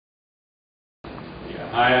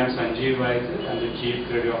Hi, I'm Sanjeev Waeerkar. I'm the Chief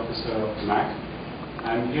Creative Officer of MAAC.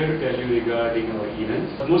 I'm here to tell you regarding our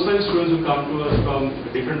events. Most of the students who come to us from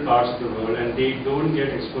different parts of the world and they don't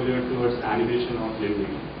get exposure towards animation or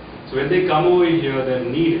filmmaking. So when they come over here, they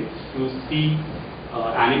need to see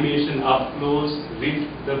animation up close with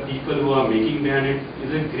the people who are making behind it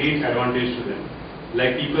is a great advantage to them.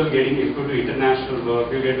 Like people getting exposed to international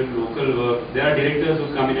work, you get to local work. There are directors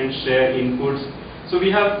who come in and share inputs. So we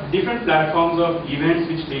have different platforms of events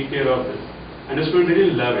which take care of this. And the students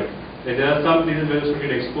really love it. Like there are some places where the students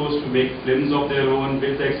get exposed to make films of their own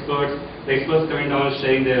with the experts coming down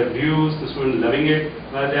sharing their views, the students loving it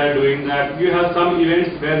while they are doing that. You have some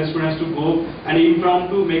events where the student has to go and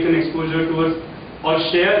impromptu make an exposure towards or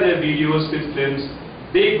share their videos with films.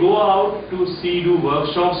 They go out to do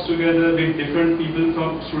workshops together with different people,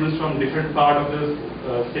 students from different part of the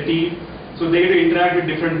city. So they get to interact with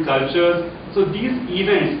different cultures. So these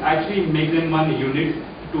events actually make them one unit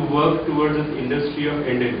to work towards this industry of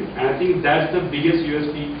entertainment. And I think that's the biggest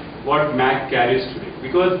USP what MAAC carries today,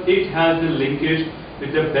 because it has a linkage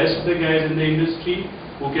with the best of the guys in the industry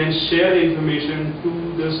who can share the information to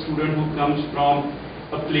the student who comes from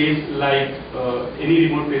a place like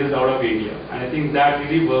any remote places out of India. And I think that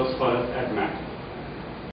really works for us at MAAC.